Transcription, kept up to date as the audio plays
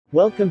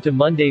Welcome to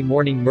Monday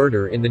Morning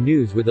Murder in the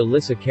News with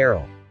Alyssa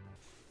Carroll.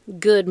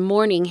 Good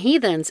morning,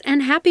 heathens,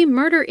 and happy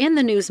Murder in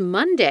the News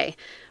Monday.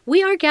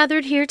 We are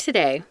gathered here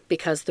today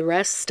because the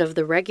rest of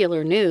the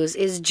regular news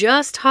is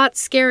just hot,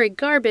 scary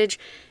garbage,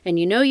 and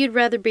you know you'd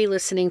rather be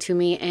listening to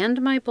me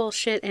and my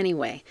bullshit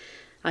anyway.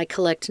 I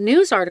collect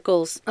news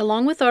articles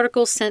along with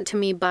articles sent to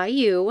me by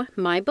you,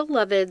 my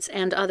beloveds,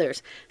 and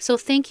others. So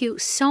thank you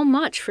so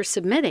much for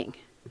submitting.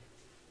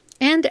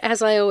 And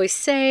as I always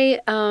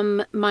say,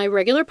 my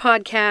regular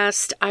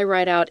podcast, I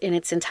write out in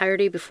its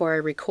entirety before I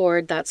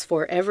record. That's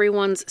for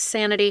everyone's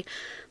sanity.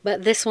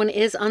 But this one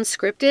is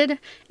unscripted,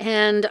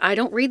 and I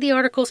don't read the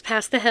articles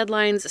past the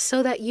headlines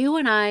so that you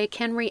and I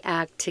can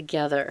react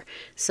together.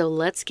 So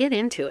let's get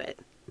into it.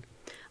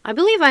 I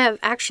believe I have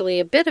actually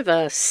a bit of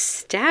a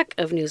stack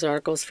of news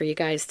articles for you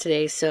guys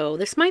today, so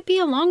this might be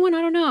a long one.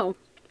 I don't know.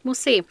 We'll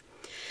see.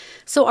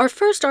 So our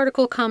first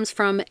article comes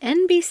from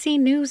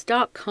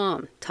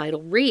NBCnews.com.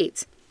 Title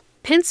reads,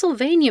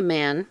 Pennsylvania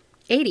man,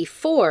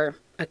 84,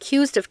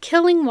 accused of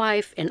killing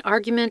wife in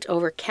argument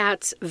over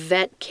cat's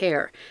vet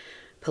care.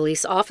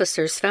 Police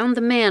officers found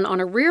the man on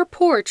a rear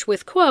porch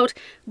with, quote,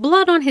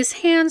 blood on his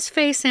hands,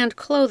 face, and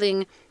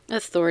clothing,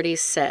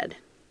 authorities said.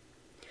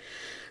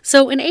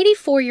 So an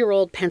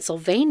 84-year-old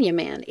Pennsylvania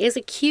man is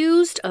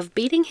accused of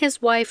beating his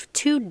wife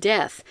to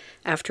death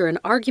after an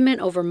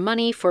argument over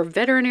money for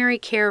veterinary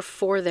care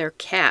for their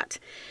cat.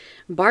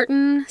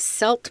 Barton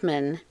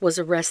Seltman was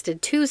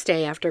arrested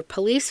Tuesday after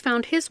police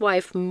found his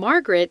wife,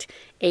 Margaret,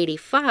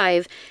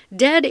 85,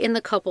 dead in the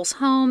couple's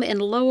home in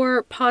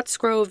Lower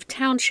Pottsgrove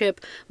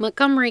Township.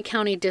 Montgomery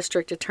County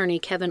District Attorney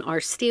Kevin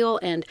R. Steele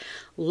and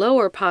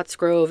Lower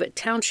Pottsgrove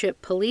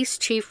Township Police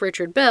Chief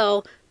Richard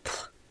Bell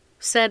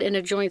said in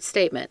a joint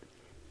statement.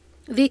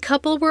 The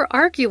couple were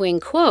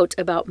arguing, quote,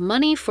 about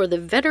money for the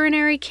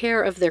veterinary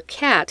care of their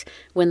cat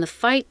when the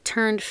fight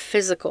turned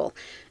physical.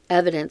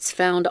 Evidence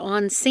found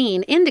on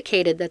scene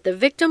indicated that the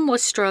victim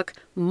was struck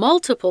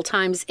multiple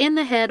times in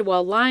the head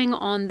while lying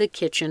on the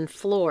kitchen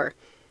floor,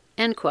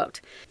 end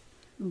quote.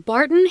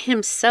 Barton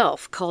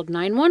himself called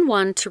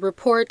 911 to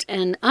report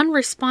an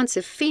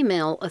unresponsive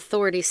female,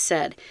 authorities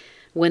said.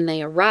 When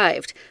they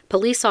arrived,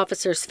 police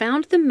officers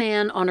found the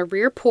man on a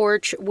rear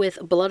porch with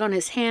blood on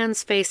his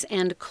hands, face,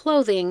 and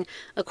clothing,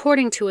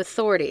 according to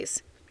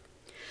authorities.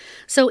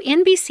 So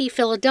NBC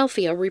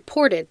Philadelphia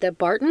reported that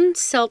Barton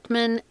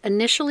Seltman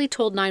initially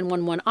told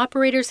 911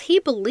 operators he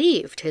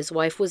believed his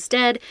wife was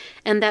dead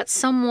and that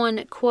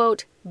someone,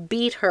 quote,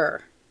 beat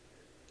her.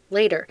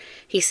 Later,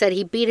 he said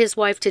he beat his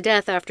wife to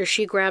death after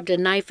she grabbed a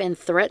knife and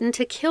threatened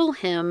to kill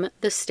him,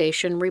 the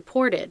station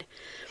reported.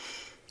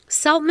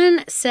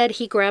 Seltman said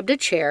he grabbed a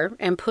chair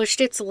and pushed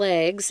its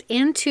legs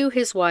into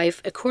his wife,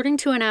 according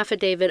to an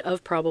affidavit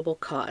of probable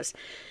cause.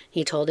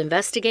 He told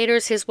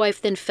investigators his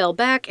wife then fell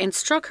back and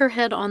struck her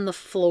head on the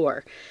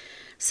floor.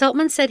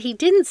 Seltman said he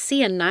didn't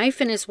see a knife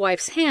in his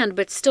wife's hand,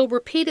 but still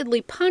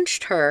repeatedly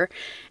punched her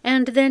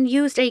and then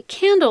used a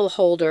candle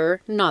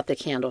holder, not the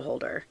candle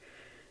holder,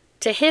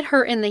 to hit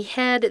her in the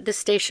head, the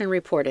station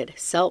reported.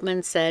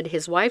 Seltman said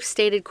his wife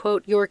stated,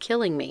 quote, "You're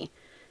killing me,"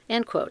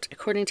 end quote,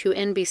 according to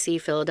NBC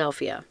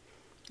Philadelphia.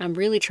 I'm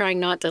really trying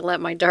not to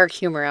let my dark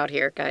humor out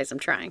here, guys. I'm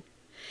trying.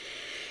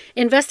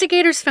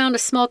 Investigators found a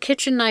small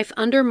kitchen knife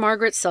under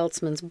Margaret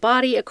Seltman's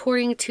body,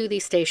 according to the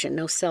station.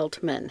 No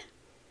Seltman.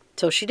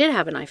 So she did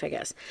have a knife, I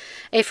guess.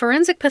 A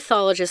forensic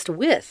pathologist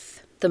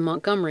with the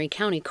Montgomery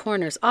County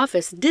Coroner's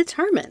Office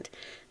determined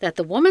that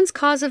the woman's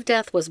cause of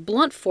death was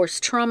blunt force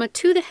trauma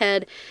to the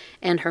head,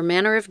 and her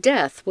manner of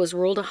death was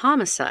ruled a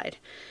homicide.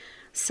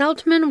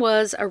 Seltman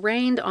was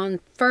arraigned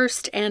on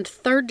first and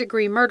third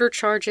degree murder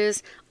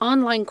charges.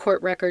 Online court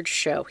records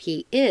show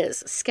he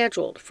is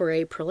scheduled for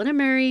a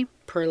preliminary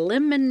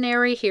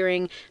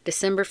hearing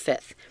December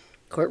 5th.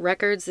 Court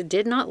records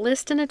did not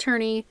list an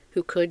attorney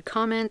who could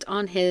comment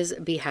on his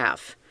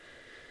behalf.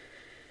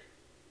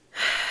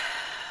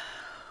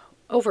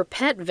 Over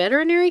pet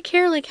veterinary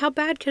care? Like, how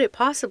bad could it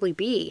possibly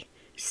be?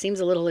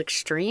 Seems a little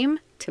extreme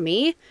to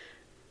me.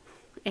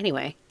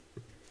 Anyway.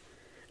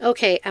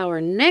 Okay,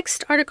 our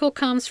next article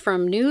comes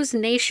from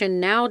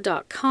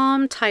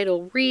NewsNationNow.com.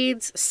 Title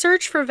reads,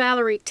 Search for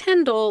Valerie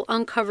Tyndall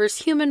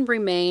uncovers human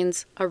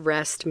remains,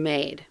 arrest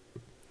made.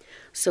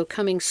 So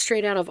coming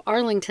straight out of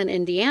Arlington,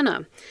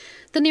 Indiana,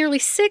 the nearly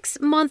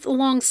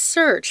 6-month-long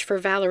search for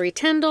Valerie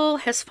Tyndall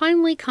has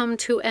finally come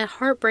to a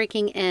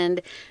heartbreaking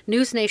end,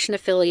 News Nation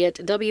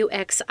affiliate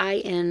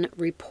WXIN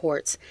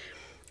reports.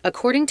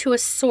 According to a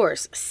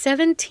source,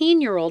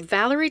 17-year-old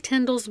Valerie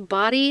Tyndall's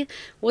body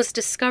was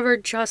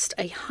discovered just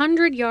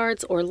 100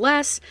 yards or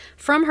less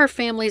from her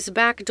family's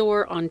back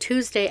door on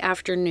Tuesday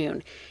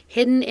afternoon,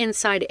 hidden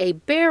inside a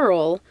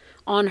barrel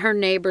on her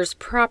neighbor's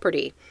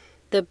property.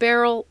 The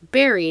barrel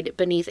buried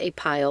beneath a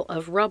pile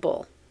of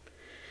rubble.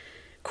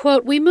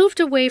 Quote, "We moved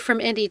away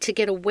from Indy to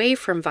get away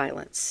from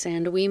violence,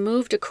 and we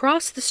moved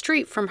across the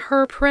street from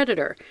her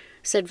predator,"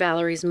 said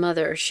Valerie's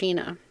mother,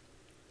 Sheena.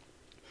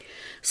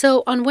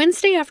 So, on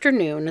Wednesday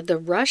afternoon, the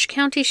Rush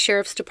County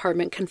Sheriff's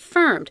Department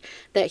confirmed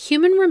that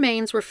human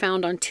remains were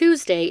found on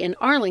Tuesday in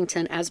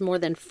Arlington as more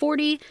than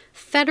 40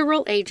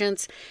 federal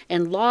agents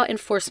and law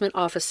enforcement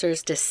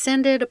officers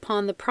descended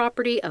upon the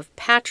property of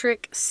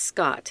Patrick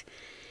Scott.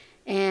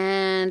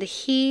 And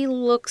he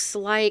looks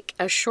like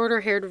a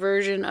shorter-haired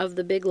version of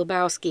the Big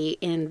Lebowski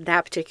in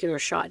that particular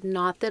shot.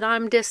 Not that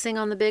I'm dissing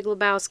on the Big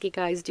Lebowski,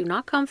 guys. Do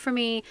not come for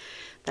me.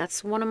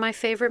 That's one of my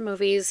favorite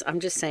movies. I'm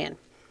just saying.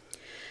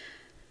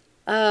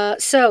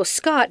 So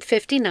Scott,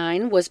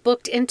 59, was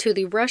booked into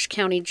the Rush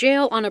County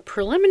Jail on a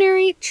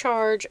preliminary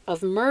charge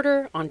of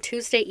murder on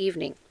Tuesday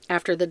evening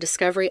after the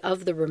discovery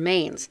of the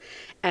remains.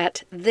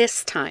 At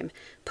this time,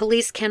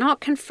 police cannot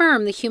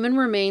confirm the human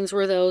remains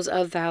were those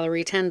of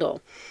Valerie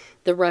Tindall.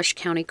 The Rush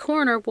County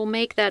coroner will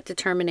make that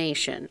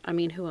determination. I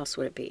mean, who else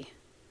would it be?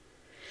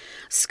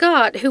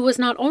 Scott, who was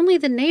not only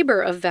the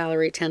neighbor of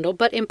Valerie Tindall,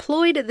 but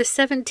employed the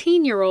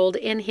 17-year-old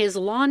in his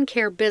lawn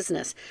care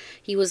business.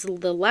 He was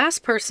the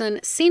last person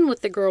seen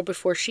with the girl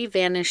before she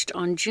vanished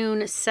on June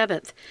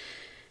 7th.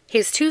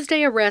 His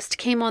Tuesday arrest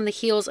came on the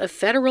heels of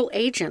federal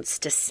agents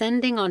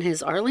descending on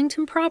his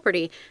Arlington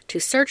property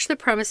to search the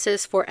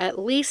premises for at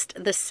least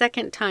the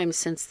second time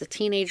since the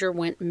teenager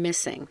went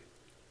missing.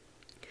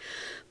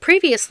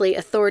 Previously,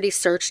 authorities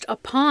searched a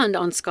pond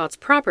on Scott's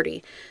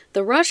property.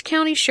 The Rush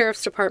County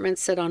Sheriff's Department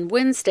said on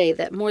Wednesday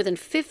that more than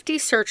 50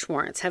 search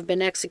warrants have been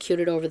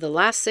executed over the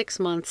last 6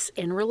 months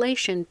in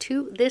relation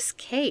to this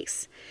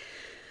case.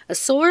 A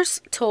source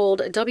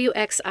told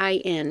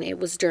WXIN it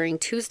was during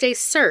Tuesday's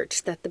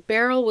search that the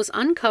barrel was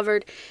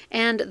uncovered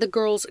and the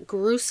girl's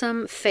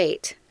gruesome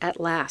fate at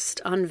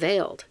last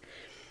unveiled.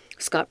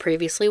 Scott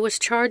previously was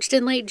charged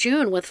in late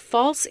June with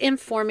false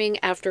informing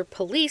after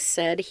police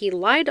said he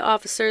lied to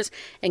officers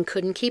and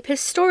couldn't keep his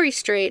story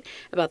straight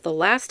about the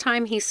last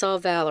time he saw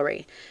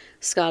Valerie.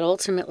 Scott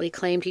ultimately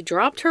claimed he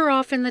dropped her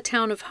off in the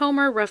town of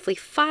Homer, roughly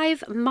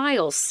 5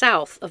 miles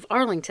south of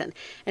Arlington,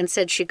 and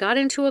said she got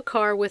into a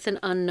car with an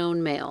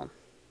unknown male.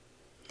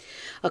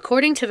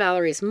 According to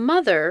Valerie's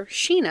mother,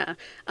 Sheena,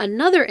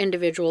 another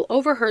individual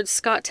overheard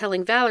Scott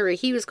telling Valerie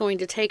he was going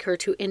to take her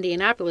to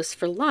Indianapolis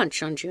for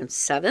lunch on June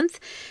 7th,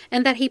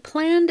 and that he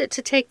planned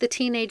to take the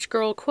teenage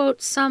girl,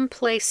 quote,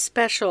 someplace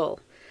special.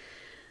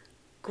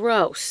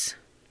 Gross.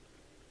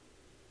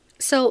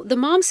 So the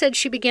mom said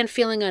she began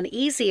feeling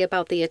uneasy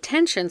about the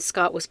attention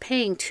Scott was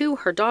paying to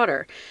her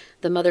daughter.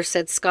 The mother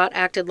said Scott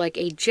acted like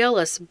a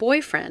jealous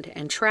boyfriend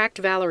and tracked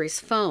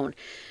Valerie's phone.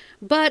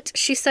 But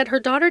she said her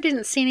daughter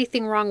didn't see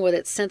anything wrong with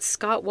it since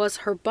Scott was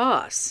her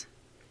boss.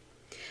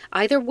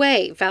 Either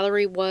way,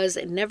 Valerie was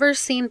never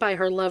seen by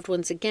her loved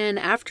ones again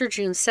after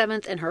June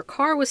 7th, and her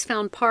car was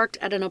found parked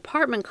at an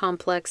apartment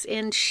complex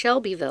in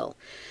Shelbyville.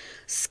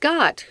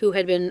 Scott, who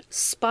had been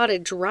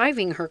spotted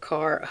driving her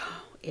car,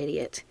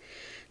 idiot,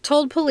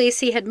 told police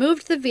he had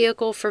moved the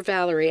vehicle for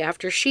Valerie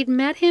after she'd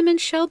met him in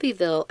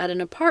Shelbyville at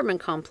an apartment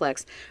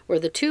complex where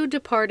the two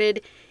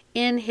departed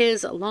in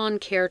his lawn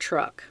care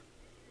truck.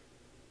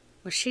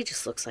 Well, she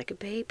just looks like a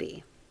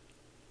baby.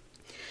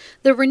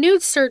 The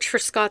renewed search for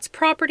Scott's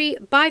property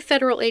by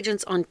federal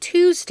agents on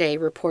Tuesday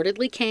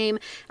reportedly came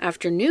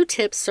after new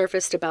tips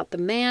surfaced about the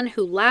man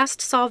who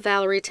last saw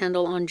Valerie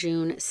Tindall on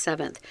June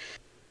 7th.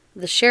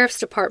 The Sheriff's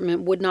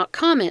Department would not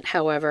comment,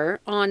 however,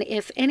 on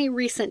if any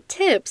recent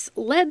tips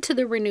led to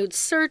the renewed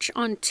search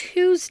on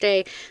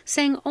Tuesday,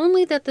 saying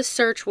only that the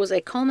search was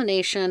a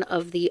culmination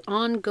of the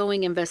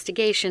ongoing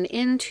investigation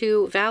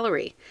into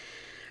Valerie.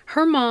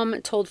 Her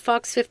mom told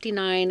Fox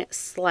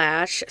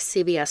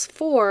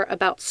 59/CBS4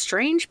 about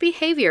strange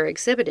behavior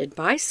exhibited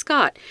by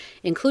Scott,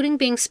 including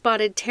being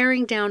spotted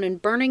tearing down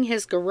and burning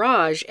his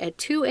garage at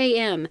 2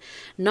 a.m.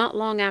 not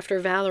long after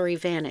Valerie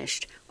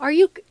vanished. Are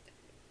you...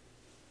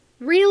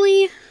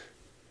 Really?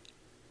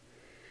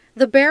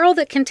 The barrel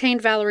that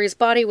contained Valerie's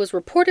body was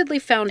reportedly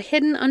found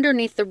hidden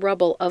underneath the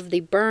rubble of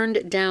the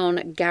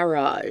burned-down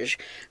garage.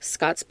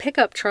 Scott's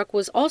pickup truck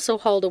was also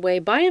hauled away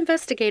by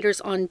investigators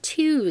on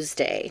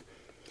Tuesday.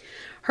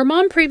 Her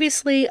mom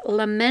previously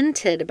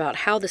lamented about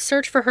how the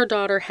search for her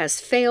daughter has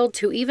failed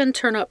to even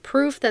turn up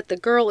proof that the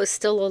girl is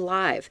still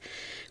alive.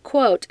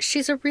 Quote,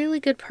 she's a really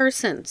good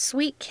person,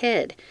 sweet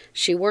kid.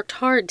 She worked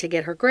hard to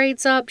get her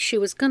grades up. She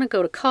was going to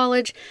go to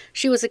college.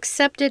 She was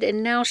accepted,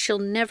 and now she'll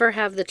never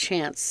have the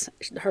chance,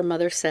 her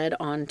mother said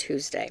on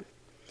Tuesday.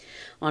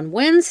 On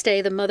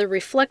Wednesday, the mother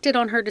reflected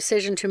on her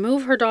decision to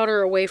move her daughter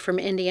away from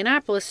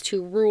Indianapolis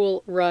to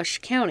rural Rush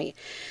County.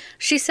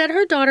 She said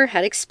her daughter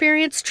had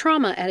experienced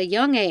trauma at a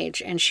young age,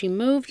 and she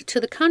moved to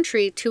the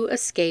country to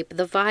escape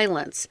the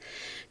violence.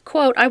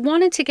 Quote, I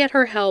wanted to get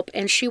her help,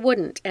 and she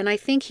wouldn't, and I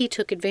think he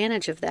took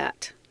advantage of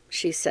that,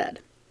 she said.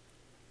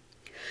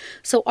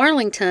 So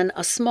Arlington,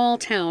 a small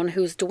town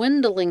whose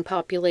dwindling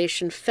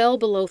population fell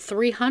below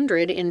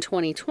 300 in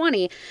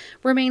 2020,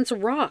 remains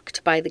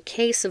rocked by the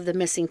case of the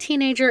missing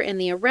teenager and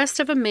the arrest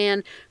of a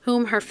man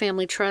whom her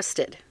family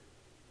trusted.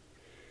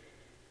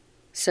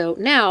 So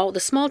now the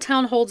small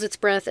town holds its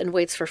breath and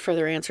waits for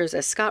further answers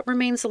as Scott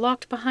remains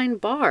locked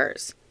behind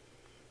bars.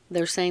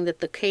 They're saying that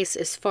the case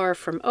is far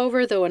from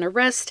over, though an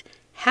arrest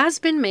has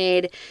been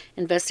made.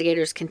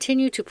 Investigators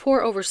continue to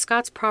pore over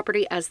Scott's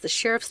property as the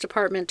sheriff's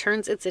department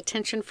turns its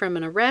attention from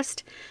an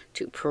arrest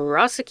to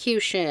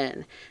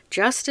prosecution.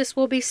 Justice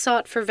will be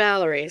sought for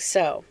Valerie.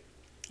 So,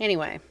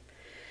 anyway,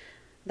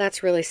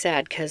 that's really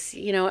sad because,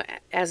 you know,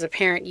 as a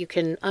parent, you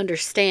can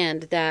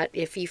understand that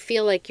if you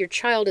feel like your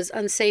child is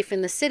unsafe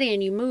in the city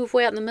and you move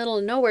way out in the middle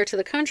of nowhere to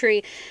the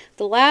country,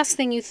 the last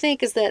thing you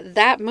think is that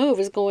that move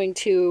is going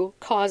to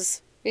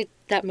cause it.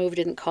 That move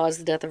didn't cause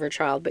the death of her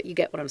child, but you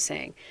get what I'm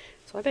saying.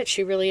 So I bet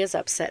she really is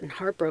upset and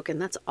heartbroken.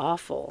 That's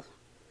awful.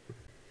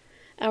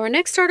 Our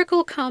next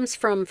article comes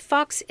from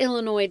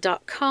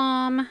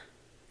foxillinois.com.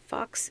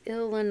 Fox,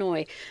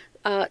 Illinois.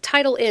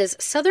 Title is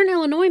Southern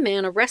Illinois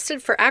man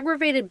arrested for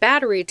aggravated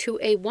battery to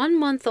a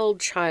 1-month-old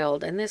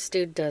child. And this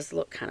dude does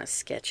look kind of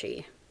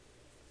sketchy.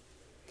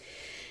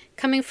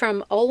 Coming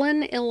from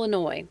Olin,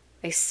 Illinois.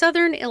 A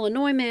Southern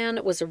Illinois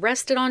man was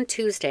arrested on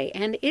Tuesday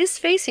and is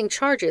facing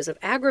charges of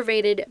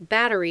aggravated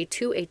battery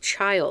to a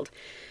child.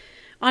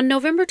 On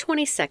November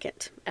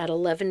 22nd at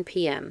 11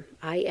 p.m.,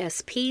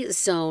 ISP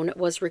zone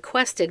was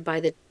requested by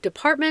the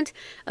Department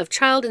of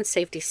Child and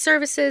Safety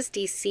Services,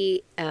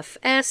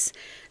 DCFS,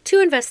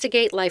 to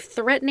investigate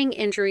life-threatening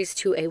injuries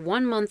to a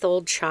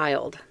 1-month-old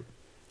child.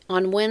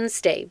 On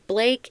Wednesday,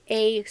 Blake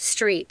A.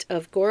 Street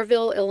of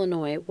Goreville,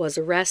 Illinois, was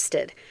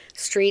arrested.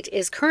 Street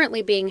is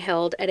currently being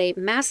held at a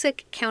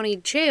Massac County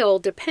jail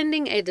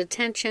pending a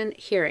detention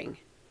hearing.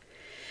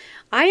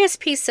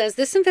 ISP says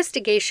this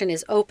investigation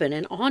is open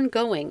and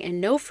ongoing and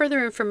no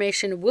further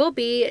information will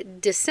be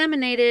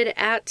disseminated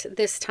at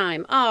this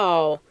time.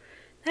 Oh,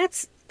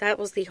 that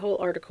was the whole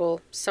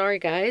article. Sorry,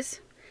 guys.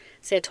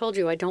 See, I told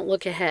you I don't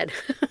look ahead.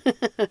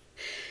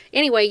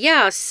 Anyway,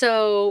 yeah,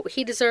 so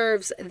he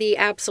deserves the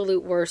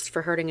absolute worst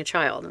for hurting a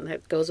child, and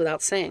that goes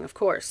without saying, of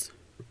course.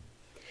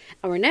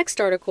 Our next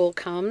article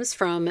comes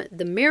from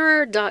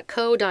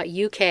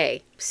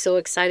themirror.co.uk. So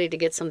excited to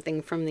get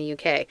something from the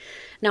UK.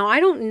 Now, I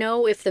don't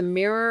know if the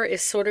Mirror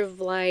is sort of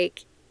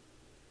like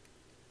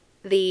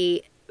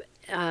the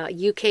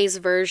UK's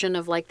version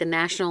of like the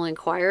National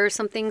Enquirer or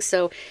something.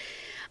 So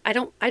I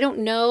don't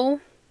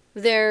know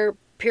their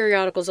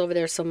periodicals over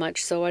there so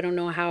much, so I don't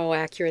know how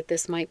accurate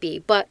this might be.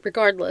 But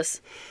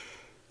regardless,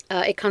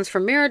 it comes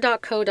from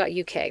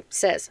mirror.co.uk. It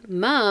says,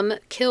 Mom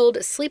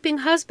killed sleeping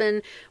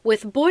husband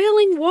with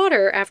boiling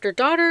water after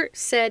daughter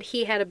said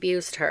he had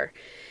abused her.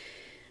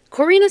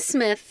 Corina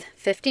Smith,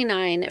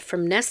 59,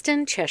 from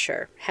Neston,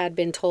 Cheshire, had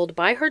been told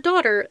by her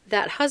daughter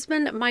that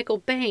husband Michael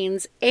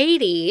Baines,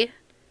 80,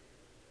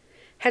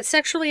 had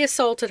sexually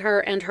assaulted her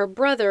and her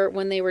brother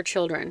when they were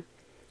children.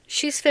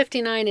 She's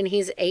 59 and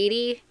he's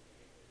 80.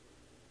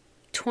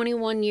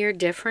 21-year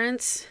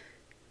difference.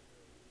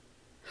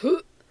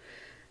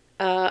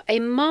 A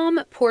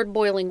mom poured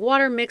boiling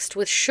water mixed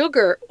with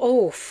sugar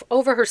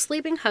over her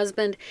sleeping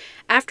husband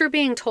after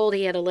being told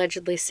he had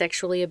allegedly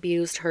sexually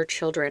abused her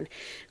children.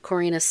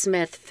 Corina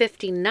Smith,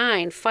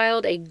 59,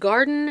 filed a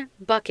garden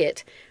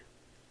bucket.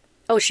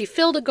 She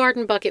filled a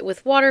garden bucket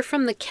with water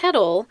from the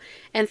kettle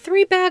and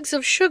 3 bags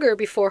of sugar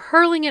before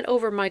hurling it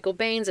over Michael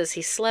Baines as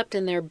he slept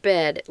in their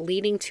bed,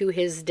 leading to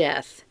his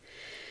death.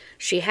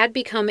 She had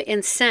become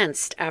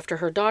incensed after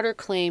her daughter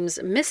claims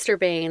Mr.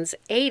 Baines,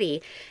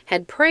 80,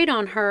 had preyed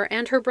on her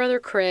and her brother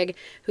Craig,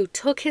 who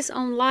took his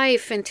own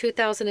life in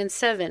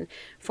 2007,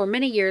 for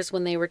many years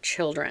when they were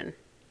children.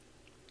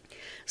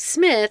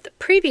 Smith,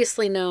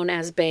 previously known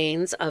as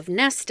Baines of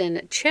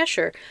Neston,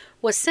 Cheshire,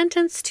 was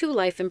sentenced to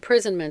life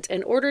imprisonment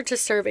and ordered to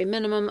serve a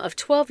minimum of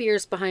 12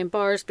 years behind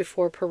bars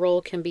before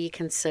parole can be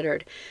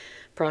considered.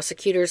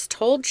 Prosecutors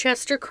told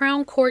Chester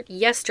Crown Court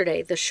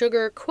yesterday the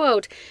sugar,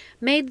 quote,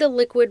 made the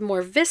liquid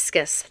more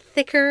viscous,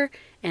 thicker,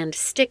 and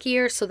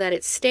stickier so that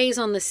it stays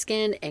on the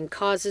skin and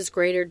causes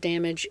greater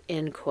damage,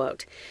 end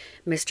quote.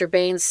 Mr.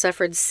 Baines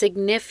suffered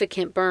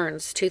significant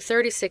burns to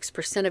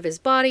 36% of his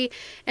body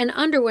and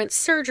underwent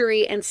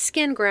surgery and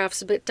skin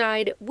grafts but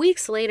died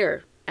weeks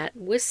later at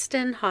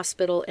Wiston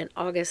Hospital in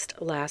August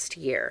last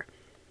year.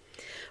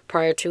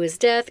 Prior to his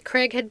death,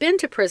 Craig had been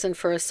to prison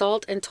for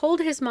assault and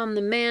told his mom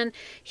the man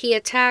he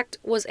attacked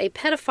was a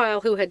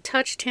pedophile who had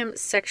touched him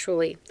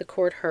sexually, the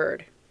court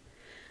heard.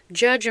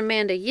 Judge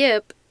Amanda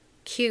Yip,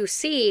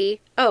 QC,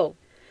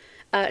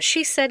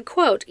 she said,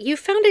 quote, you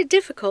found it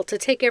difficult to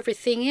take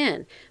everything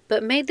in,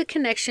 but made the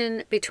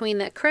connection between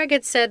that Craig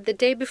had said the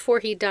day before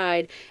he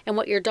died and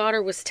what your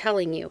daughter was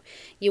telling you.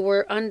 You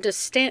were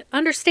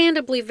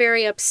understandably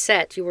very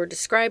upset. You were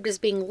described as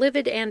being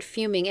livid and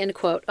fuming, end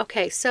quote.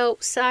 Okay, so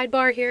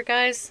sidebar here,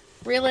 guys.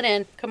 Reel it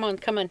in. Come in.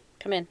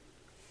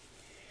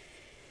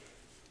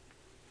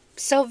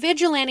 So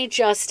vigilante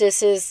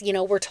justice is,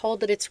 we're told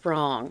that it's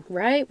wrong,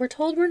 right? We're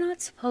told we're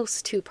not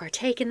supposed to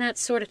partake in that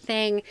sort of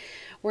thing.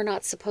 We're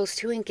not supposed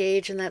to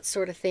engage in that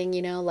sort of thing,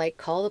 like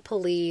call the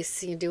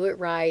police, you do it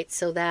right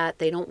so that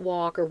they don't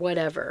walk or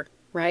whatever,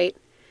 right?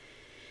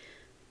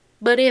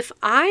 But if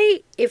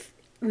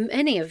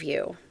many of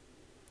you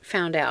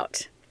found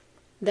out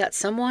that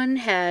someone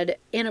had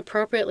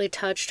inappropriately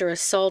touched or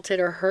assaulted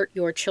or hurt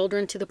your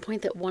children to the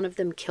point that one of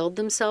them killed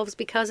themselves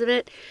because of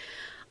it,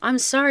 I'm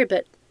sorry,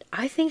 but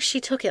I think she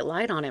took it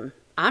light on him.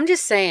 I'm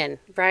just saying,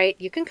 right?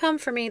 You can come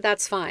for me,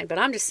 that's fine. But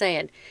I'm just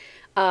saying,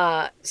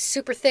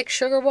 super thick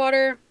sugar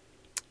water,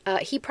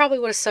 he probably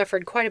would have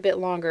suffered quite a bit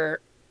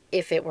longer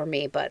if it were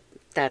me, but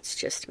that's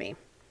just me.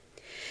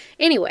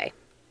 Anyway,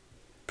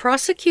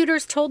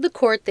 prosecutors told the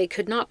court they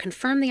could not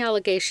confirm the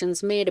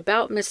allegations made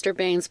about Mr.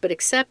 Baines, but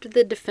accepted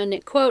the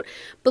defendant, quote,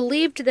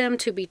 believed them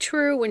to be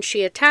true when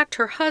she attacked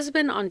her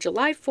husband on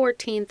July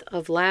 14th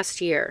of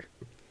last year.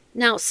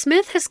 Now,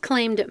 Smith has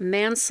claimed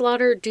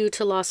manslaughter due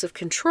to loss of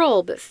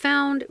control,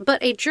 but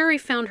a jury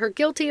found her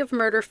guilty of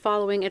murder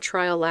following a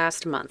trial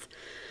last month.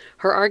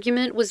 Her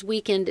argument was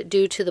weakened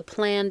due to the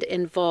planning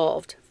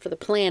involved,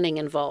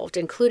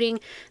 including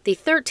the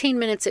 13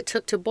 minutes it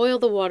took to boil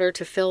the water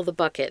to fill the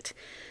bucket.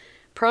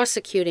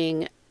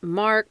 Prosecuting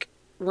Mark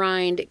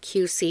Rind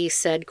QC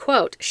said,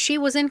 quote, she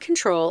was in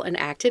control and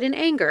acted in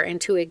anger and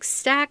to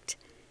exact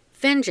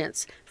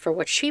vengeance for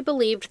what she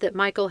believed that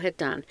Michael had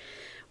done.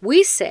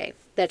 We say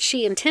that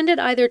she intended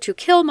either to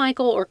kill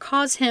Michael or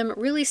cause him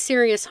really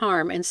serious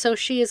harm, and so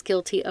she is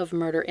guilty of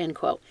murder, end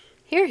quote.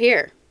 Hear,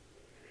 hear.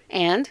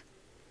 And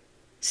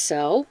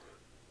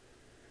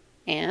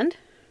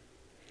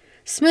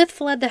Smith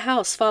fled the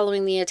house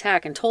following the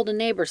attack and told a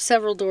neighbor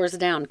several doors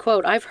down,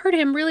 quote, I've hurt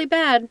him really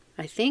bad.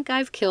 I think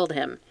I've killed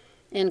him,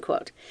 end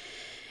quote.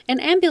 An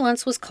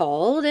ambulance was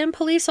called, and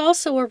police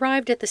also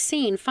arrived at the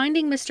scene,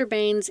 finding Mr.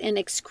 Baines in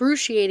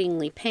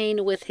excruciatingly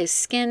pain with his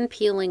skin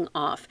peeling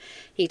off.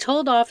 He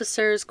told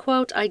officers,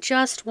 quote, I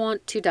just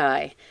want to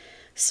die.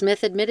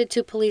 Smith admitted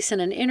to police in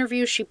an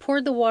interview she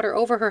poured the water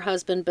over her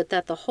husband, but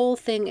that the whole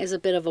thing is a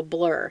bit of a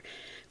blur.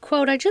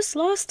 Quote, I just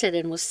lost it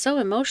and was so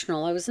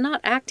emotional I was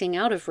not acting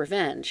out of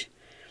revenge.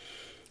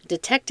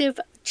 Detective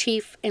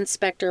Chief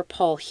Inspector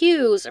Paul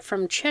Hughes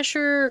from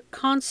Cheshire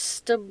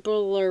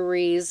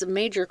Constabulary's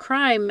Major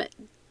Crime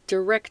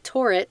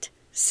Directorate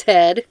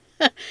said,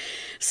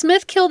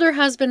 Smith killed her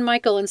husband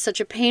Michael in such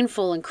a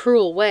painful and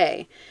cruel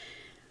way.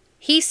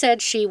 He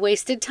said she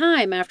wasted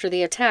time after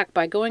the attack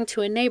by going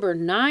to a neighbor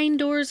 9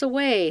 doors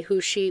away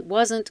who she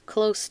wasn't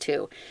close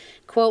to.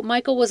 Quote,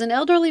 Michael was an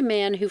elderly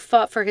man who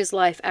fought for his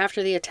life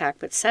after the attack,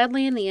 but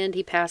sadly in the end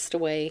he passed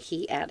away,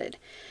 he added.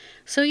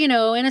 So,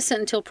 innocent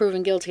until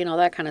proven guilty and all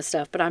that kind of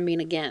stuff. But I mean,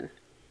 again,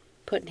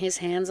 putting his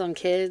hands on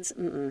kids?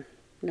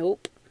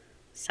 Nope.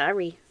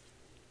 Sorry.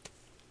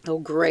 Oh,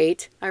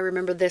 great. I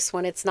remember this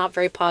one. It's not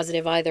very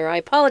positive either. I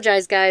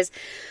apologize, guys.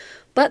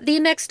 But the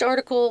next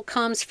article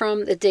comes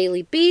from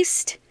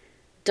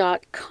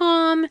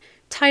thedailybeast.com.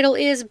 Title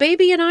is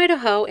Baby in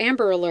Idaho,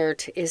 Amber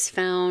Alert, is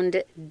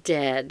found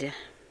dead.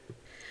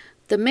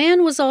 The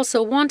man was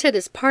also wanted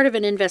as part of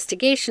an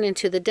investigation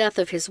into the death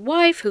of his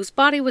wife, whose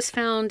body was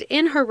found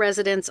in her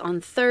residence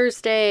on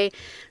Thursday.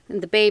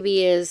 And the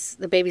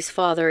baby's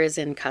father is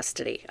in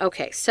custody.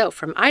 Okay, so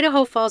from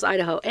Idaho Falls,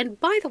 Idaho. And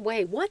by the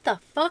way, what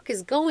the fuck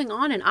is going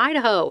on in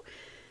Idaho?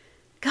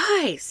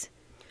 Guys,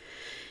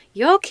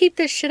 y'all keep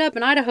this shit up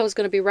and Idaho's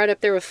going to be right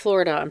up there with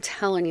Florida. I'm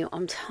telling you.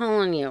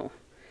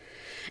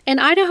 An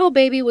Idaho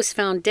baby was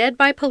found dead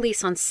by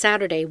police on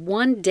Saturday,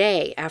 1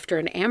 day after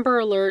an Amber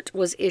Alert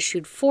was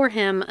issued for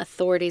him,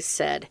 authorities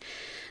said.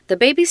 The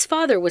baby's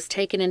father was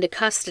taken into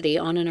custody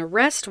on an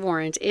arrest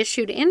warrant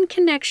issued in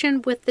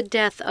connection with the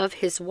death of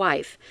his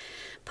wife.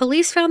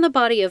 Police found the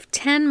body of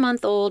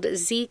 10-month-old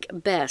Zeke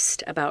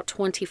Best about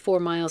 24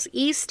 miles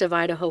east of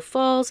Idaho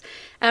Falls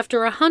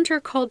after a hunter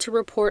called to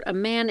report a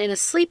man in a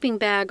sleeping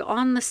bag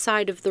on the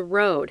side of the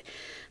road.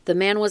 The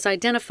man was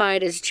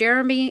identified as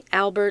Jeremy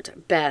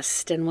Albert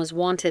Best and was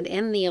wanted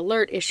in the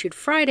alert issued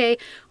Friday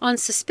on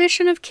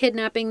suspicion of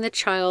kidnapping the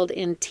child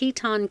in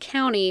Teton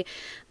County,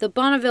 the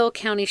Bonneville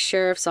County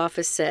Sheriff's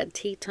Office said.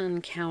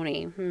 Teton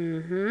County.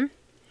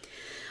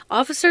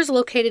 Officers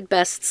located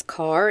Best's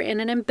car in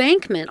an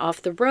embankment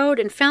off the road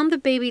and found the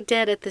baby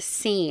dead at the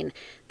scene,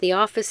 the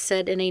office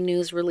said in a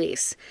news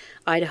release.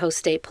 Idaho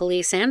State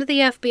Police and the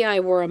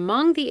FBI were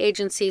among the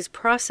agencies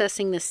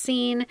processing the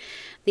scene.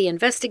 The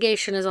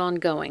investigation is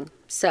ongoing.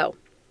 So,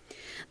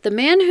 the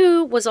man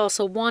who was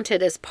also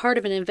wanted as part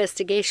of an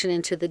investigation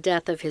into the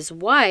death of his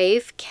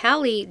wife,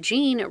 Callie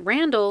Jean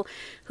Randall,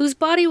 whose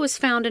body was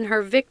found in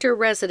her Victor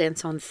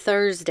residence on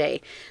Thursday.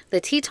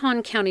 The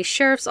Teton County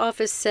Sheriff's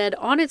Office said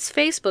on its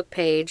Facebook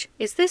page,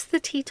 is this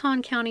the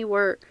Teton County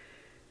where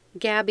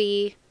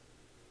Gabby's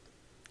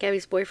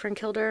boyfriend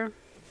killed her?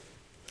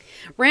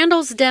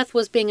 Randall's death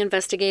was being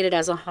investigated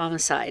as a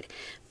homicide.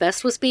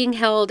 Best was being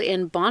held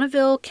in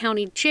Bonneville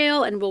County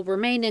Jail and will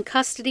remain in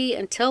custody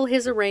until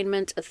his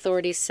arraignment,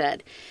 authorities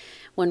said.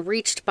 When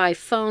reached by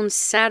phone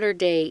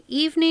Saturday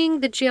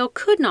evening, the jail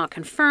could not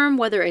confirm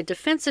whether a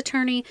defense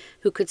attorney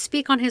who could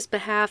speak on his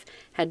behalf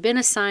had been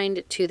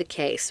assigned to the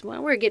case.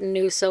 Well, we're getting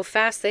news so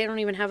fast they don't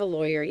even have a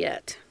lawyer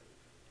yet.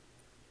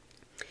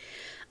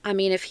 I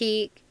mean, if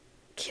he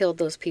killed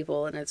those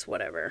people and it's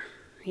whatever,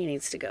 he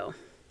needs to go.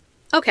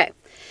 Okay,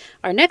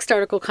 our next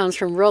article comes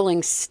from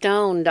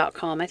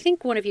RollingStone.com. I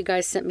think one of you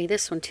guys sent me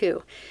this one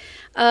too.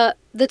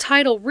 The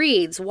title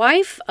reads,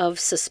 Wife of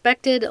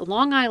Suspected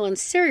Long Island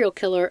Serial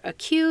Killer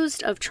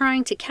Accused of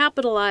Trying to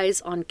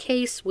Capitalize on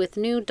Case with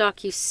New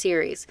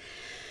Docuseries.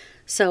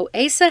 So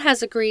Asa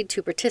has agreed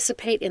to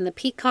participate in the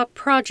Peacock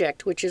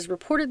project, which is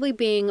reportedly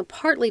being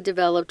partly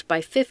developed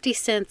by 50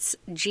 Cent's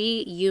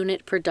G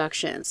Unit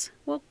Productions.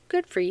 Well,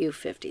 good for you,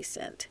 50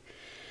 Cent.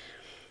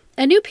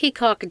 A new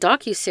Peacock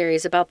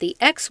docuseries about the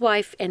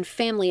ex-wife and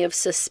family of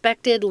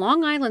suspected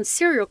Long Island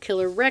serial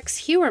killer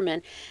Rex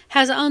Heuermann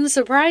has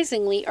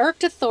unsurprisingly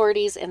irked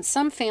authorities and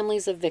some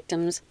families of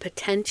victims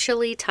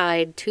potentially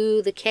tied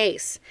to the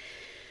case.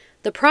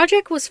 The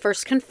project was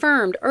first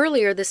confirmed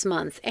earlier this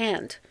month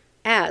and,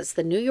 as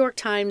the New York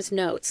Times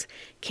notes,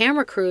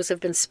 camera crews have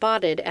been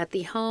spotted at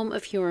the home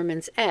of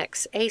Heuermann's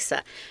ex,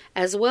 Asa,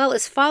 as well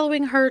as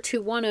following her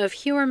to one of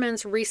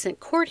Heuermann's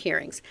recent court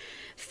hearings.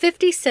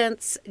 50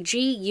 Cent's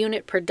G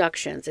Unit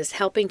Productions is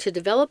helping to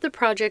develop the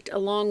project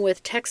along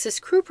with Texas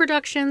Crew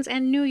Productions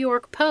and New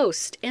York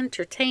Post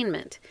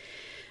Entertainment.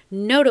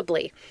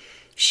 Notably,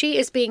 she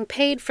is being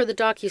paid for the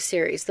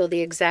docuseries, though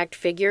the exact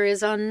figure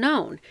is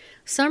unknown.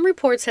 Some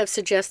reports have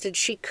suggested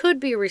she could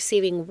be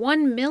receiving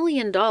 $1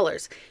 million,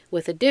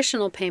 with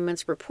additional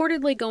payments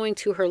reportedly going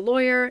to her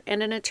lawyer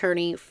and an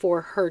attorney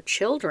for her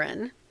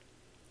children.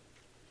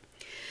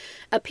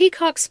 A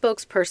Peacock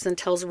spokesperson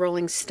tells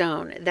Rolling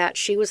Stone that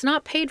she was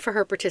not paid for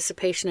her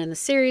participation in the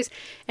series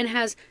and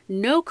has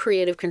no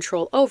creative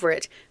control over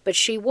it, but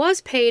she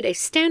was paid a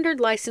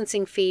standard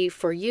licensing fee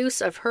for use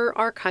of her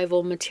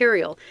archival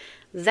material.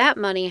 That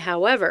money,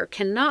 however,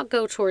 cannot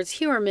go towards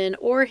Heuermann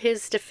or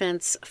his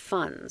defense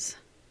funds.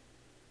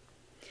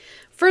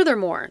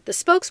 Furthermore, the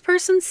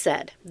spokesperson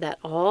said that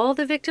all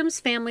the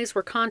victims' families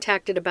were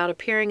contacted about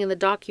appearing in the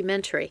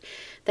documentary.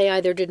 They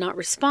either did not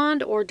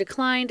respond or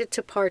declined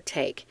to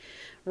partake.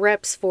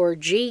 Reps for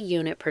G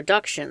Unit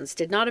Productions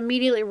did not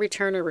immediately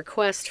return a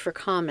request for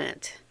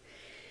comment.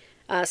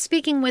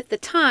 Speaking with the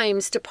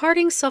Times,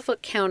 departing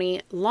Suffolk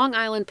County, Long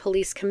Island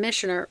Police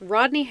Commissioner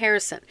Rodney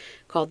Harrison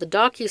called the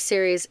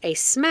docuseries a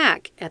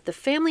smack at the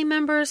family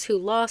members who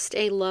lost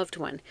a loved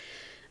one.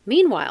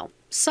 Meanwhile,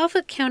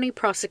 Suffolk County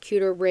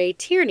Prosecutor Ray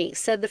Tierney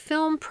said the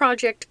film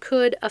project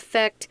could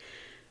affect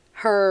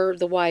her,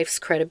 the wife's,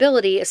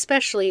 credibility,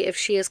 especially if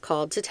she is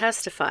called to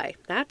testify.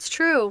 That's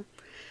true.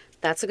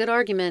 That's a good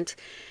argument.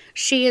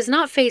 She is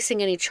not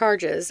facing any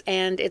charges,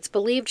 and it's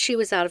believed she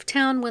was out of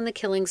town when the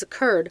killings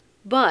occurred.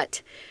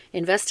 But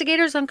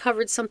investigators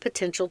uncovered some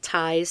potential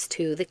ties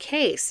to the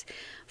case.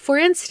 For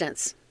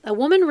instance, a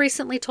woman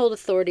recently told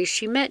authorities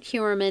she met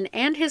Heuermann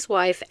and his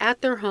wife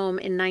at their home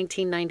in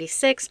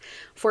 1996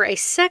 for a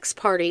sex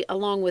party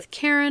along with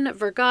Karen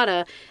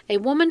Vergata, a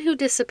woman who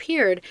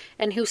disappeared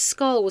and whose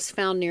skull was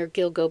found near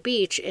Gilgo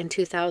Beach in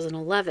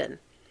 2011.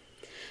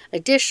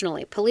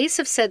 Additionally, police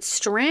have said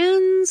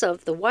strands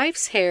of the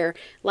wife's hair,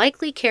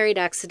 likely carried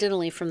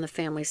accidentally from the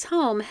family's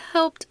home,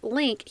 helped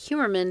link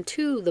Heuermann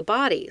to the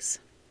bodies.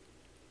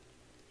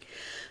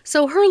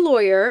 So her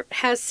lawyer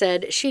has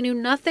said she knew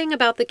nothing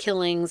about the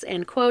killings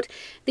and, quote,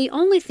 the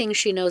only thing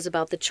she knows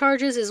about the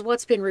charges is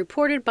what's been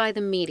reported by the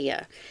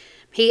media.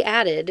 He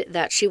added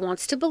that she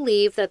wants to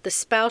believe that the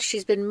spouse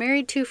she's been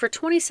married to for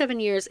 27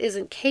 years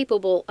isn't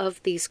capable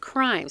of these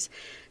crimes.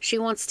 She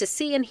wants to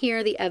see and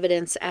hear the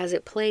evidence as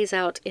it plays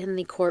out in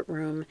the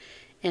courtroom,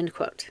 end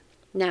quote.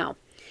 Now,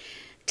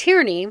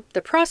 Tierney,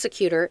 the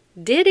prosecutor,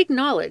 did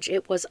acknowledge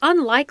it was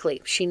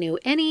unlikely she knew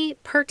any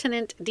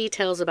pertinent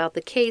details about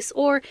the case,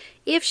 or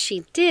if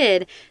she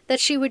did, that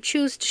she would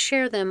choose to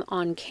share them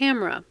on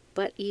camera.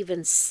 But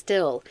even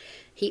still,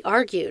 he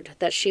argued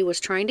that she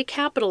was trying to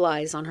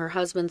capitalize on her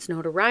husband's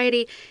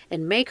notoriety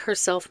and make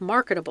herself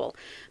marketable.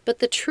 But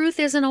the truth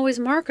isn't always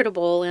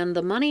marketable, and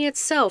the money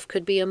itself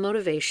could be a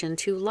motivation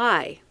to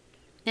lie.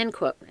 End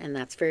quote. And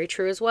that's very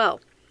true as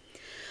well.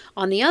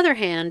 On the other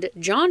hand,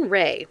 John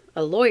Ray,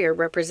 a lawyer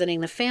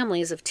representing the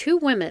families of two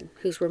women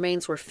whose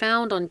remains were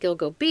found on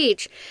Gilgo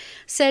Beach,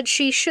 said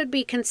she should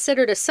be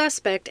considered a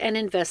suspect and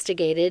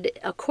investigated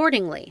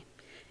accordingly.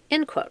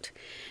 End quote.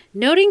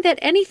 Noting that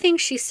anything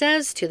she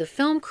says to the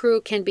film crew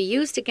can be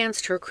used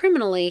against her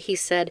criminally, he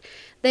said,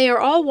 they are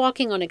all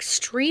walking on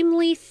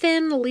extremely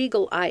thin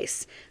legal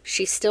ice.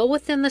 She's still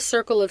within the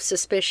circle of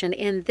suspicion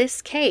in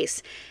this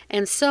case,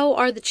 and so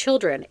are the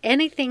children.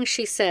 Anything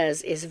she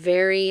says is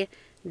very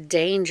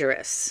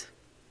dangerous.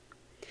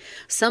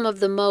 Some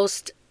of the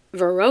most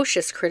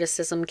ferocious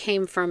criticism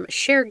came from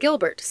Cher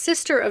Gilbert,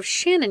 sister of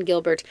Shannan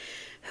Gilbert,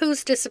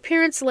 whose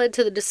disappearance led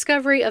to the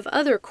discovery of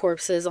other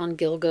corpses on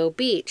Gilgo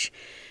Beach.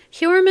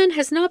 Heuermann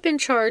has not been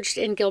charged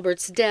in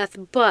Gilbert's death,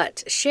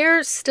 but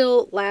Cher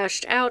still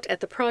lashed out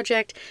at the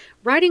project,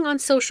 writing on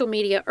social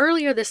media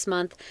earlier this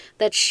month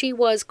that she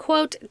was,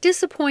 quote,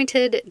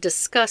 disappointed,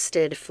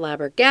 disgusted,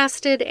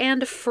 flabbergasted,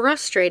 and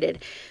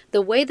frustrated.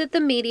 The way that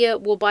the media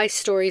will buy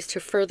stories to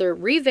further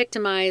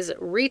re-victimize,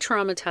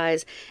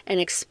 re-traumatize,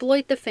 and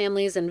exploit the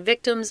families and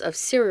victims of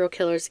serial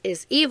killers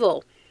is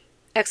evil!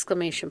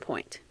 Exclamation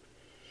point.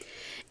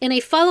 In a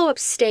follow-up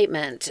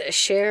statement,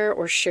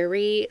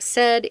 Cherie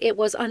said it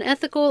was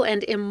unethical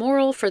and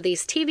immoral for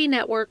these TV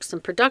networks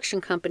and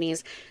production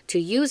companies to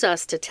use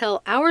us to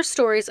tell our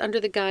stories under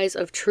the guise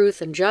of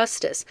truth and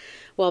justice,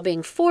 while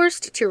being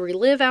forced to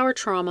relive our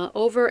trauma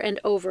over and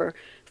over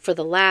for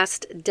the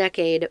last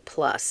decade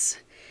plus.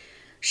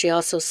 She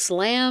also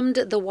slammed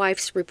the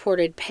wife's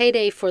reported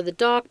payday for the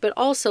doc, but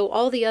also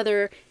all the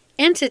other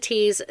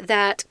entities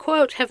that,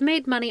 quote, have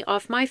made money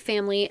off my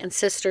family and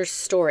sister's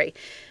story,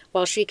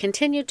 while she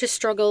continued to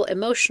struggle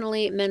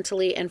emotionally,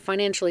 mentally, and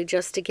financially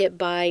just to get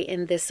by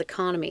in this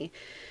economy.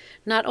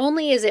 Not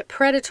only is it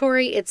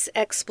predatory, it's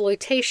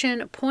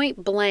exploitation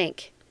point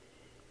blank.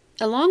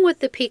 Along with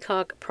the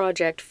Peacock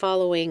project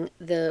following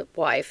the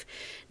wife,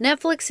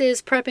 Netflix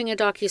is prepping a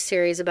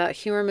docuseries about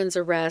Heuermann's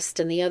arrest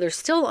and the other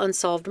still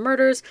unsolved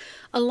murders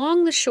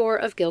along the shore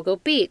of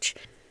Gilgo Beach.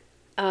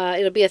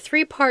 It'll be a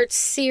 3-part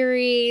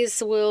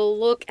series. We'll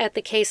look at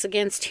the case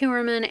against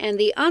Heuermann and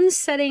the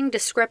unsettling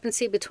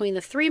discrepancy between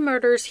the 3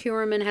 murders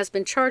Heuermann has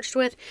been charged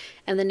with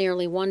and the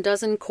nearly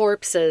 12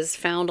 corpses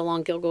found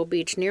along Gilgo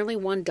Beach. Nearly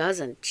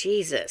 12.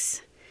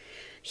 Jesus.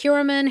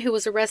 Heuermann, who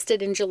was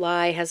arrested in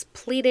July, has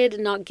pleaded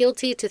not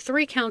guilty to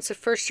 3 counts of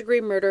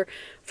first-degree murder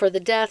for the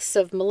deaths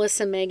of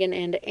Melissa, Megan,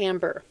 and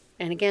Amber.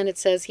 And again, it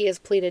says he has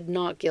pleaded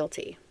not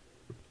guilty.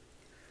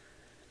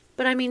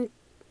 But I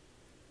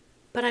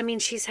mean,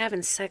 she's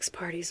having sex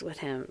parties with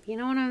him. You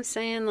know what I'm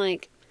saying?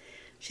 Like,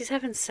 she's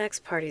having sex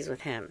parties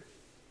with him.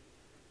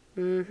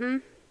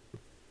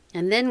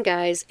 And then,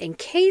 guys, in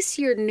case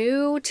you're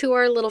new to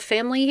our little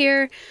family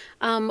here,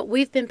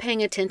 we've been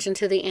paying attention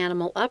to the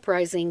animal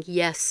uprising.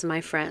 Yes,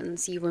 my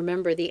friends, you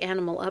remember the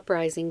animal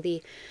uprising,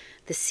 the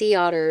sea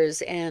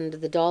otters and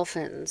the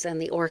dolphins and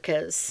the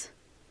orcas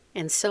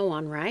and so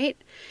on, right?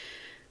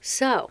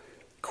 So,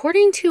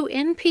 according to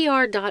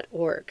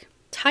NPR.org,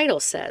 title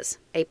says,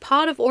 a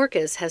pod of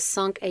orcas has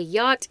sunk a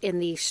yacht in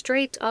the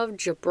Strait of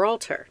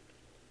Gibraltar.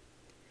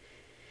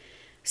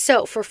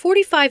 So, for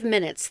 45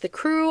 minutes, the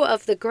crew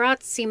of the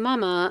Grazie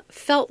Mama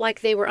felt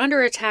like they were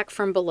under attack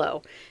from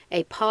below.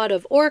 A pod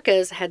of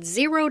orcas had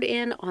zeroed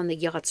in on the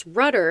yacht's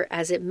rudder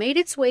as it made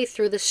its way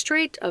through the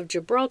Strait of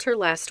Gibraltar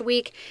last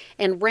week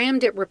and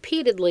rammed it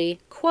repeatedly,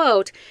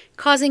 quote,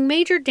 causing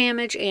major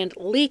damage and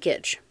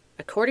leakage,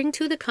 according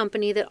to the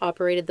company that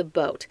operated the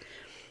boat.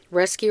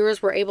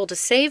 Rescuers were able to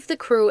save the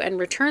crew and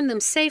return them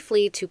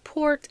safely to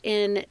port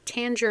in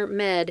Tanger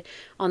Med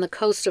on the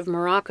coast of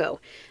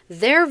Morocco.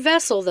 Their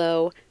vessel,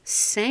 though,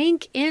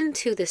 sank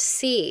into the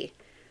sea.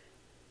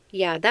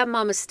 Yeah, that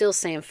mama's still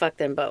saying fuck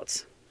them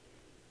boats.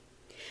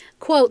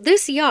 Quote,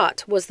 this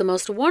yacht was the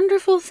most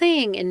wonderful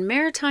thing in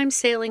maritime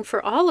sailing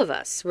for all of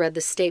us, read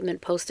the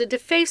statement posted to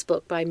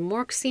Facebook by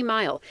Morksy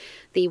Mile,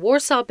 the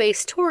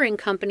Warsaw-based touring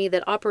company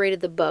that operated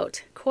the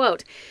boat.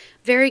 Quote,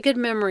 very good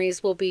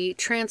memories will be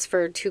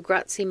transferred to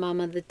Grazie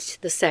Mama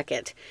the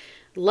second.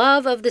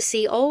 Love of the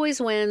sea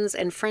always wins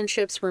and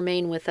friendships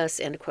remain with us,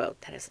 end quote.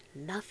 That has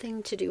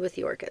nothing to do with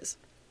the orcas.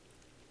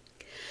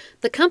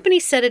 The company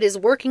said it is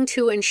working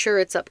to ensure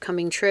its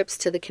upcoming trips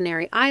to the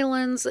Canary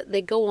Islands,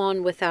 they go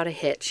on without a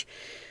hitch.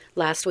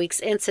 Last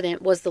week's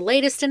incident was the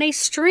latest in a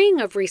string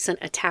of recent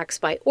attacks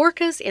by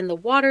orcas in the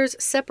waters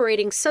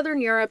separating southern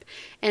Europe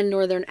and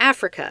northern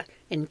Africa,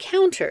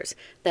 encounters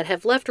that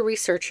have left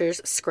researchers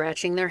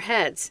scratching their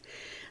heads.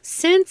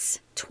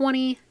 Since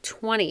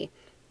 2020,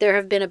 there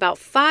have been about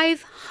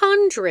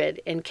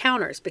 500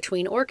 encounters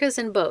between orcas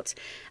and boats.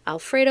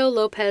 Alfredo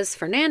Lopez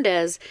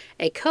Fernandez,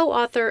 a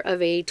co-author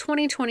of a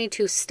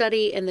 2022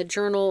 study in the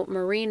journal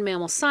Marine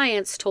Mammal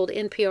Science, told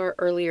NPR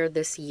earlier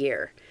this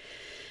year.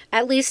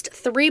 At least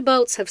 3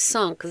 boats have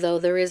sunk, though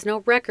there is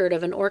no record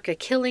of an orca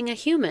killing a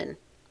human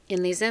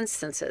in these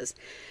instances.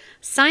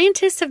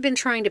 Scientists have been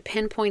trying to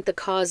pinpoint the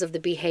cause of the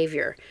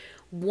behavior.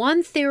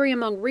 One theory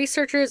among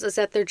researchers is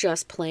that they're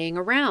just playing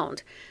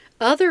around.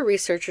 Other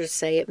researchers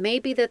say it may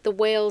be that the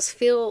whales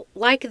feel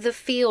like the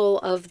feel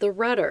of the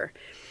rudder.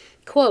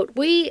 Quote,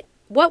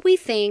 what we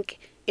think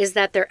is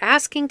that they're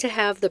asking to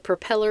have the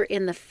propeller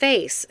in the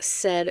face,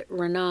 said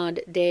Renaud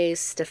de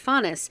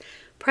Stefanis,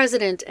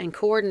 president and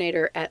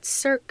coordinator at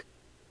Cirque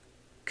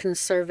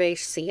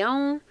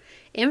Conservation,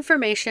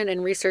 Information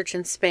and Research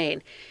in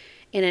Spain,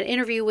 in an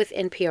interview with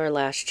NPR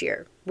last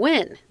year.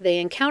 When they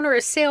encounter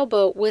a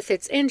sailboat with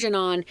its engine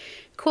on,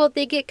 quote,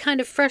 they get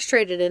kind of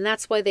frustrated and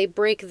that's why they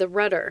break the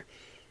rudder.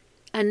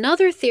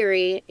 Another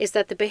theory is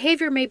that the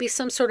behavior may be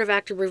some sort of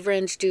act of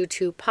revenge due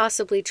to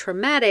possibly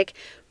traumatic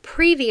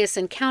previous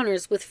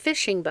encounters with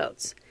fishing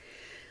boats.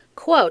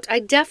 Quote, I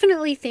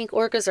definitely think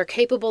orcas are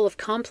capable of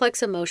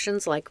complex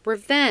emotions like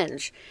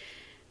revenge.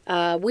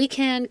 We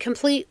can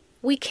completely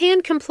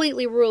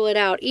rule it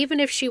out, even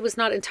if she was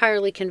not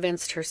entirely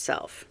convinced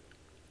herself.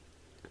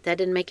 That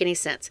didn't make any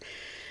sense.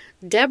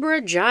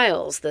 Deborah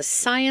Giles, the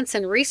science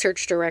and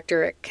research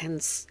director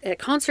at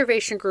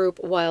conservation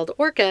group Wild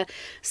Orca,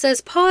 says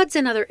pods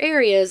in other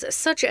areas,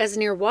 such as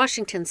near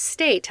Washington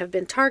state, have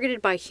been targeted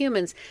by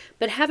humans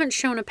but haven't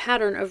shown a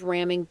pattern of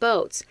ramming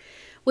boats.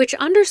 which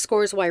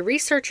underscores why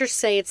researchers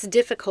say it's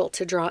difficult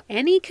to draw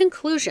any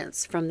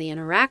conclusions from the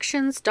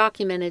interactions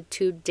documented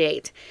to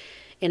date.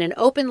 In an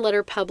open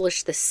letter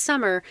published this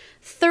summer,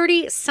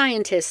 30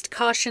 scientists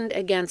cautioned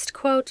against,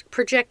 quote,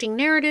 projecting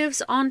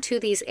narratives onto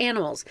these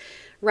animals,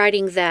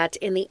 writing that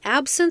in the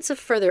absence of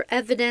further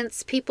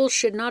evidence, people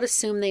should not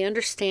assume they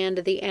understand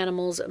the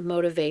animal's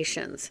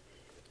motivations,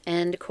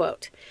 end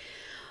quote.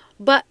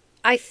 But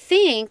I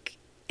think,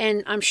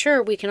 and I'm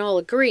sure we can all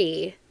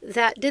agree,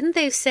 that didn't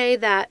they say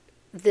that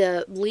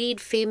the lead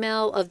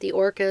female of the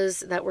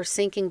orcas that were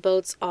sinking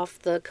boats off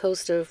the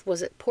coast of,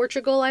 was it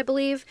Portugal, I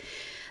believe,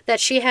 that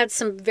she had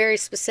some very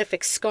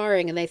specific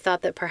scarring, and they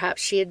thought that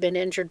perhaps she had been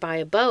injured by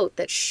a boat,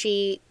 that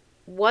she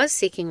was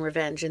seeking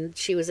revenge and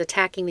she was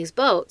attacking these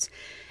boats,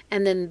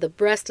 and then the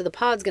rest of the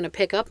pod's going to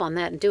pick up on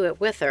that and do it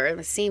with her. And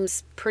it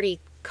seems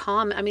pretty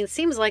common. I mean, it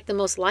seems like the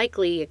most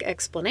likely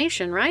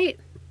explanation, right?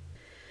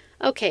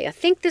 Okay, I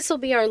think this will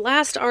be our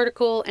last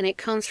article, and it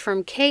comes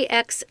from KXLY.com,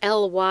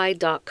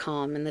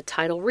 and the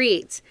title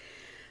reads,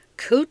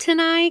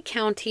 Kootenai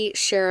County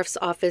Sheriff's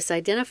Office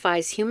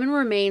identifies human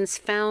remains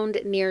found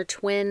near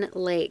Twin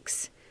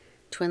Lakes,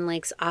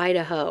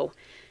 Idaho.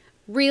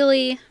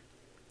 Really?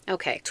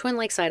 Okay, Twin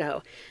Lakes,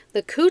 Idaho.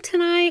 The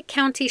Kootenai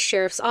County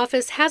Sheriff's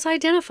Office has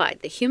identified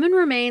the human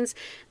remains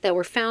that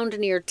were found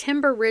near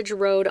Timber Ridge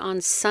Road on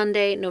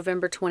Sunday,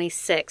 November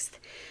 26th.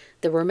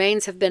 The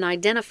remains have been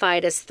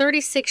identified as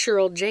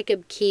 36-year-old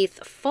Jacob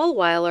Keith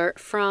Fulweiler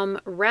from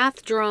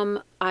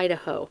Rathdrum,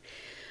 Idaho.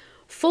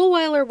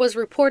 Fulweiler was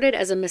reported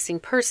as a missing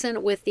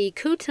person with the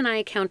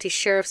Kootenai County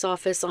Sheriff's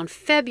Office on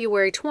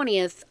February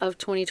 20th of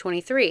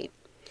 2023.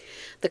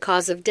 The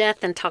cause of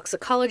death and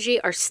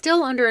toxicology are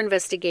still under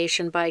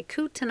investigation by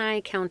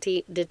Kootenai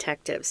County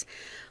detectives.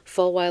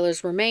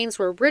 Fulweiler's remains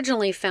were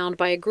originally found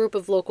by a group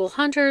of local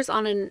hunters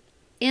on an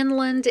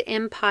Inland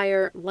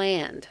Empire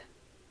land.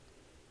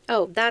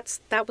 Oh, that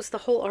was the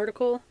whole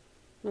article?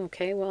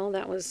 Okay, well,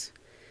 that was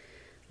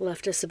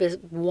left us a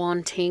bit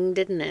wanting,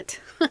 didn't it?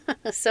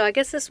 So I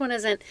guess this one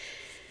isn't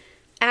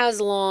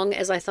as long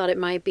as I thought it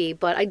might be,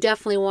 but I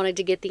definitely wanted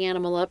to get the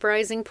animal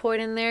uprising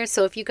point in there.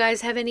 So if you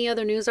guys have any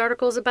other news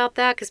articles about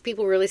that, because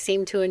people really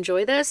seem to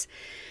enjoy this,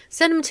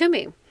 send them to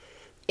me.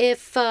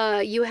 If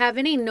you have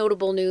any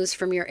notable news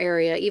from your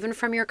area, even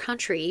from your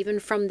country, even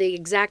from the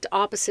exact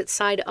opposite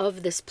side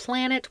of this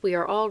planet we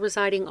are all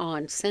residing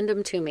on, send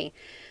them to me.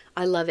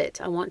 I love it.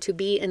 I want to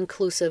be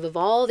inclusive of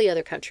all the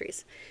other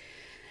countries.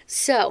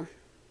 So,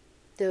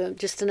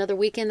 just another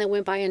weekend that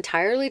went by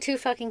entirely too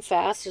fucking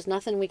fast. There's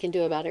nothing we can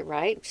do about it,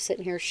 right? Just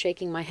sitting here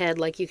shaking my head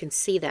like you can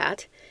see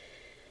that.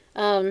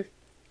 I'm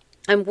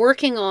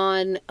working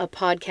on a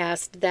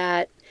podcast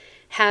that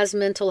has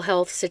mental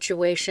health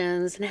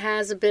situations and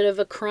has a bit of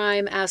a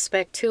crime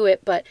aspect to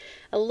it, but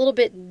a little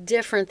bit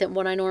different than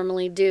what I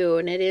normally do.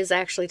 And it is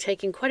actually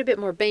taking quite a bit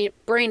more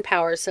brain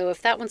power. So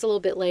if that one's a little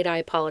bit late, I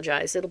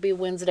apologize. It'll be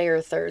Wednesday or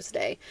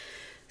Thursday.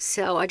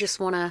 So I just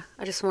want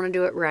to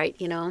do it right,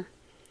 you know.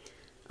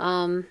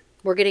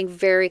 We're getting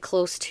very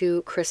close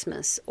to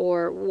Christmas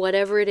or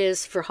whatever it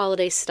is for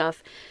holiday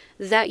stuff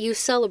that you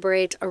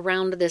celebrate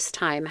around this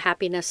time.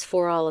 Happiness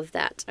for all of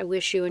that. I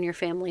wish you and your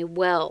family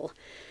well.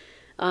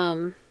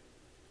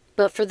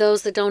 But for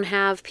those that don't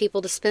have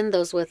people to spend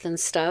those with and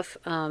stuff,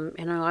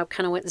 I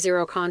kind of went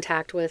zero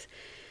contact with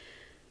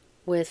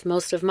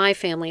most of my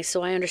family,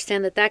 so I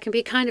understand that can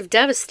be kind of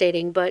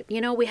devastating, but, you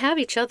know, we have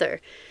each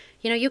other.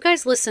 You know, you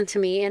guys listen to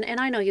me, and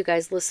I know you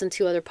guys listen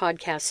to other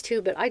podcasts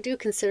too, but I do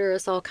consider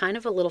us all kind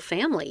of a little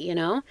family, you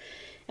know,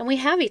 and we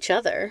have each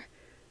other.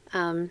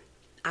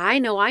 I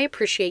know I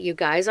appreciate you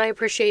guys. I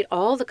appreciate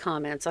all the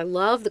comments. I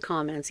love the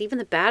comments. Even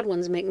the bad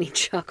ones make me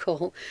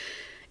chuckle.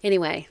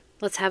 Anyway,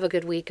 let's have a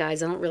good week,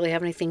 guys. I don't really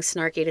have anything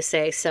snarky to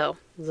say, so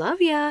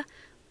love ya.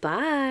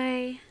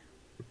 Bye.